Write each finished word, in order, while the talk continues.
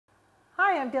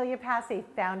Hi, I'm Delia Passy,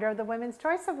 founder of the Women's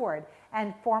Choice Award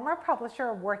and former publisher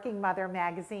of Working Mother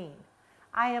magazine.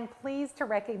 I am pleased to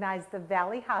recognize the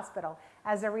Valley Hospital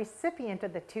as a recipient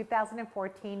of the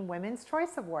 2014 Women's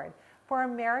Choice Award for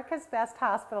America's Best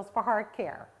Hospitals for Heart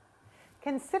Care.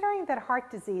 Considering that heart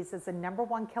disease is the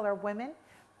 #1 killer of women,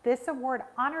 this award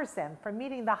honors them for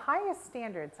meeting the highest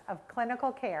standards of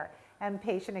clinical care and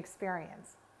patient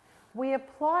experience. We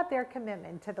applaud their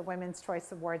commitment to the Women's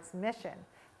Choice Award's mission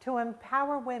to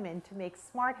empower women to make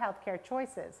smart healthcare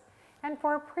choices and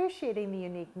for appreciating the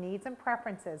unique needs and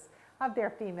preferences of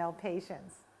their female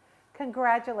patients.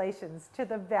 Congratulations to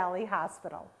the Valley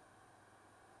Hospital.